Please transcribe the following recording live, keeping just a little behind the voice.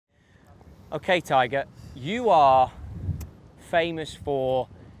Okay, Tiger, you are famous for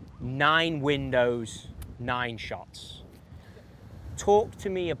 9 windows, 9 shots. Talk to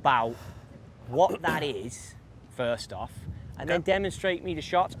me about what that is, first off, and then demonstrate me the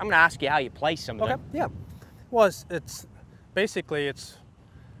shots. I'm going to ask you how you play some of them. Yeah. Well, it's basically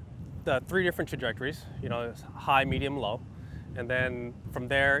the 3 different trajectories. You know, it's high, medium, low, and then from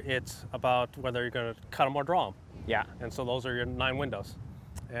there it's about whether you're going to cut them or draw them. Yeah. And so those are your 9 windows.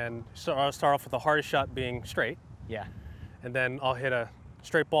 And so I'll start off with the hardest shot being straight. Yeah. And then I'll hit a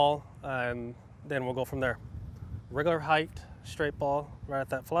straight ball, and then we'll go from there. Regular height, straight ball, right at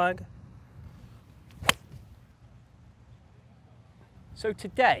that flag. So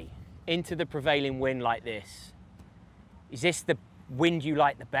today, into the prevailing wind like this, is this the wind you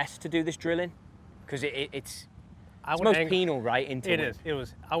like the best to do this drilling? Because it's most penal, right? Into wind. It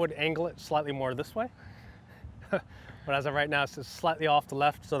is. I would angle it slightly more this way. But as of right now, it's just slightly off the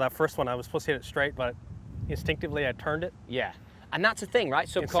left. So that first one, I was supposed to hit it straight, but instinctively I turned it. Yeah. And that's the thing, right?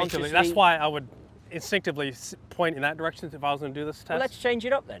 Subconsciously. That's why I would instinctively point in that direction if I was going to do this test. Well, let's change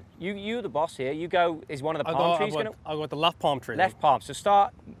it up then. You're the boss here. You go, is one of the palm trees going to? I'll go with the left palm tree. Left palm. So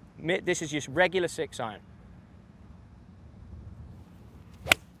start, this is just regular 6-iron.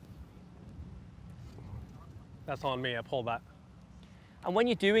 That's on me, I pulled that. And when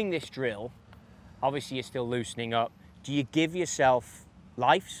you're doing this drill, obviously you're still loosening up. Do you give yourself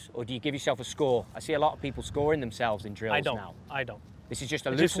lives or do you give yourself a score? I see a lot of people scoring themselves in drills now. I don't. This is just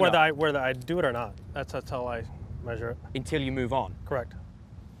a loosen loosen up. Whether I do it or not. That's how I measure it. Until you move on. Correct.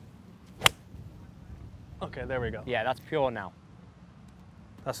 Okay, there we go. Yeah, that's pure now.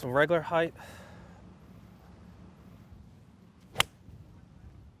 That's some regular height.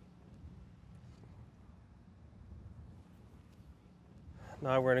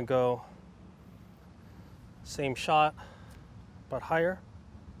 Now we're going to go same shot, but higher.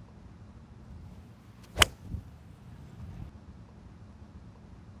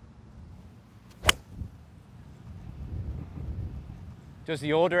 Does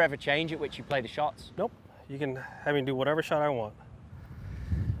the order ever change at which you play the shots? Nope. You can have me do whatever shot I want.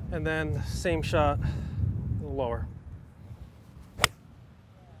 And then same shot, a little lower.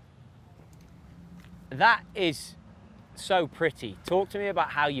 That is so pretty. Talk to me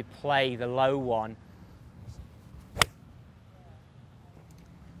about how you play the low one.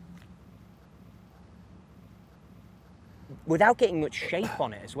 Without getting much shape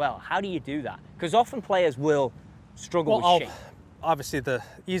on it as well. How do you do that? Because often players will struggle with shape. Obviously, the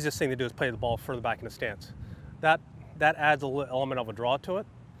easiest thing to do is play the ball further back in the stance. That adds a little element of a draw to it.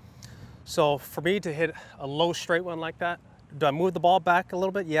 So for me to hit a low straight one like that, do I move the ball back a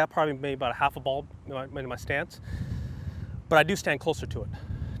little bit? Yeah, probably maybe about a half a ball in my stance. But I do stand closer to it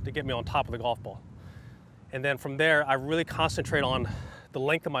to get me on top of the golf ball. And then from there, I really concentrate on the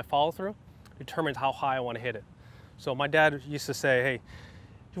length of my follow through, determines how high I want to hit it. So my dad used to say, hey,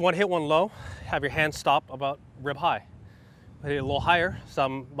 if you want to hit one low, have your hands stop about rib high. Hit it a little higher,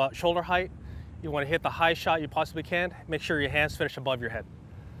 some about shoulder height. You want to hit the highest shot you possibly can, make sure your hands finish above your head.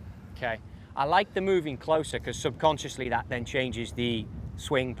 Okay. I like the moving closer because subconsciously that then changes the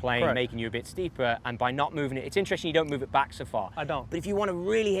swing plane, Correct. Making you a bit steeper, and by not moving it, it's interesting you don't move it back so far. I don't. But if you want to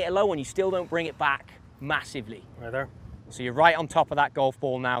really hit a low one, you still don't bring it back massively. Right there. So you're right on top of that golf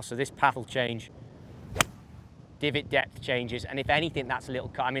ball now, so this path will change. Divot depth changes, and if anything, that's a little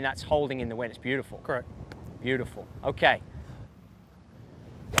cut. I mean, that's holding in the wind. It's beautiful. Correct. Beautiful. Okay.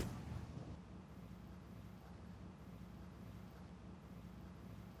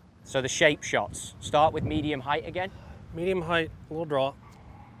 So the shape shots. Start with medium height again. Medium height, a little draw.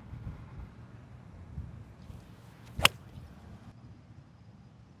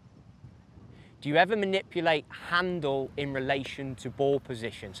 Do you ever manipulate handle in relation to ball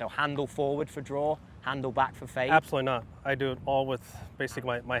position? So handle forward for draw, handle back for fade? Absolutely not. I do it all with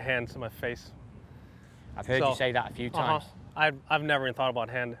basically my hands and my face. I've heard you say that a few times. I've never even thought about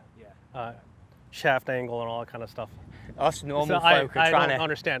hand, shaft angle and all that kind of stuff. Us normal folk are trying to... I don't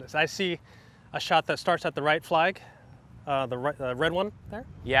understand it. So I see a shot that starts at the right flag, the red one there.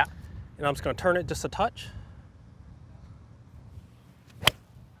 Yeah. And I'm just going to turn it just a touch.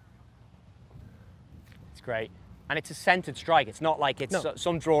 It's great. And it's a centered strike. It's not like it's... No.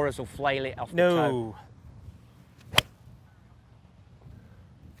 Some drawers will flail it off the toe. No.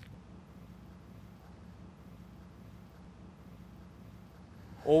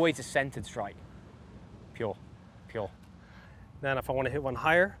 Always a centered strike. Pure. Pure. Then if I want to hit one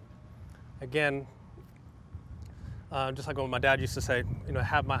higher, again, just like what my dad used to say, you know,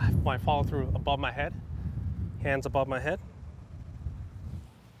 have my follow through above my head, hands above my head.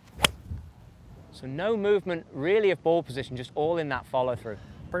 So no movement really of ball position, just all in that follow through.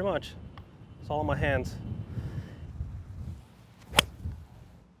 Pretty much. It's all in my hands.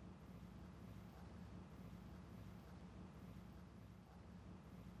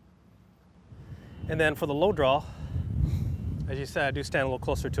 And then for the low draw, as you said, I do stand a little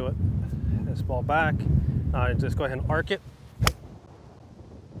closer to it. This ball back. Just go ahead and arc it.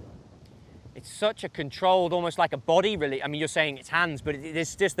 It's such a controlled, almost like a body release. I mean, you're saying it's hands, but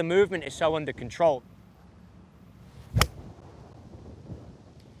it's just the movement is so under control.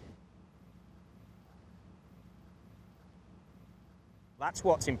 That's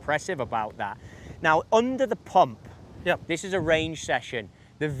what's impressive about that. Now, under the pump, this is a range session.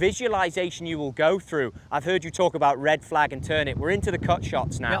 The visualization you will go through, I've heard you talk about red flag and turn it. We're into the cut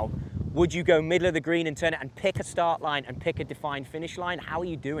shots now. Yep. Would you go middle of the green and turn it and pick a start line and pick a defined finish line? How are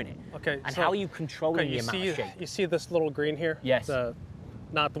you doing it? Okay. And how are you controlling the amount of shape? You see this little green here? Yes.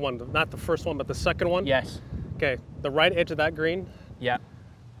 Not the first one, but the second one? Yes. Okay, the right edge of that green. Yeah.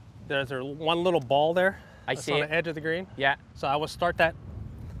 There's one little ball there. I see on it. the edge of the green. Yeah. So I would start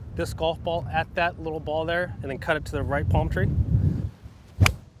this golf ball at that little ball there and then cut it to the right palm tree.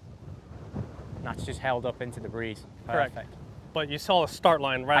 That's just held up into the breeze. Correct. Perfect. But you saw a start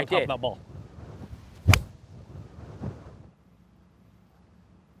line right on top of that ball.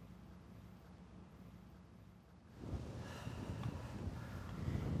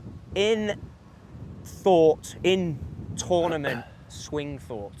 In tournament swing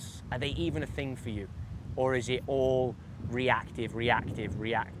thoughts, are they even a thing for you? Or is it all reactive,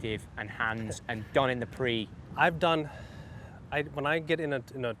 and hands and done in the pre? When I get in a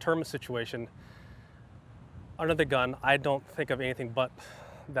tournament situation, under the gun, I don't think of anything but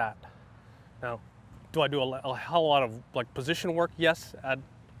that. Now, do I do a hell of a lot of like position work? Yes,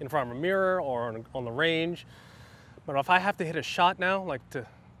 in front of a mirror or on the range. But if I have to hit a shot now, like to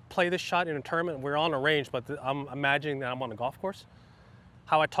play this shot in a tournament, we're on a range, but I'm imagining that I'm on a golf course.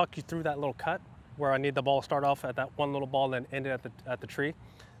 How I talk you through that little cut, where I need the ball to start off at that one little ball, then end it at the tree.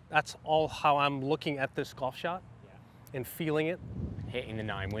 That's all how I'm looking at this golf shot and feeling it. Hitting the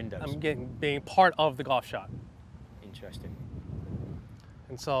 9 windows. I'm being part of the golf shot. Interesting.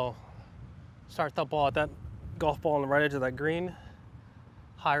 And so, start that ball at that golf ball on the right edge of that green,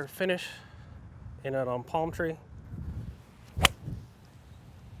 higher finish, in it on palm tree.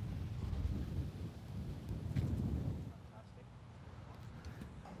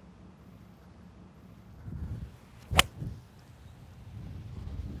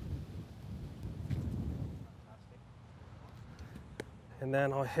 And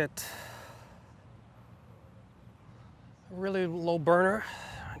then I'll hit a really low burner,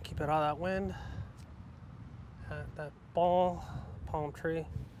 keep it out of that wind, at that ball, palm tree,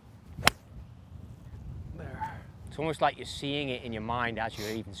 there. It's almost like you're seeing it in your mind as you're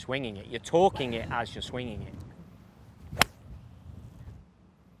even swinging it. You're talking it as you're swinging it.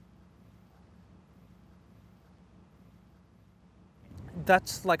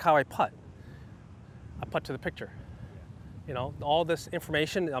 That's like how I putt. I putt to the picture. You know, all this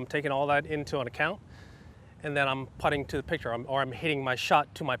information, I'm taking all that into an account, and then I'm putting to the picture, or I'm hitting my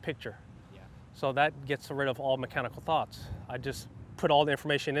shot to my picture. Yeah. So that gets rid of all mechanical thoughts. I just put all the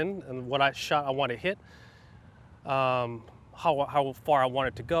information in and what shot I want to hit, how far I want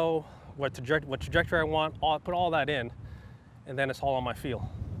it to go, what trajectory I want. Put all that in, and then it's all on my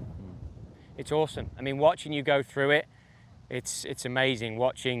feel. It's awesome. I mean, watching you go through it, it's amazing.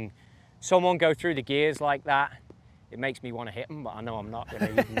 Watching someone go through the gears like that, it makes me want to hit them, but I know I'm not going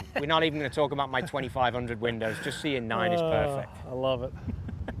to even, we're not even going to talk about my 2,500 windows. Just seeing 9 is perfect. I love it.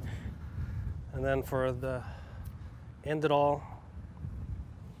 And then for the end it all,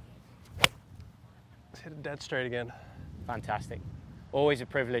 let's hit it dead straight again. Fantastic. Always a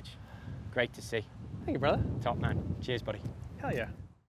privilege. Great to see. Thank you, brother. Top man. Cheers, buddy. Hell yeah.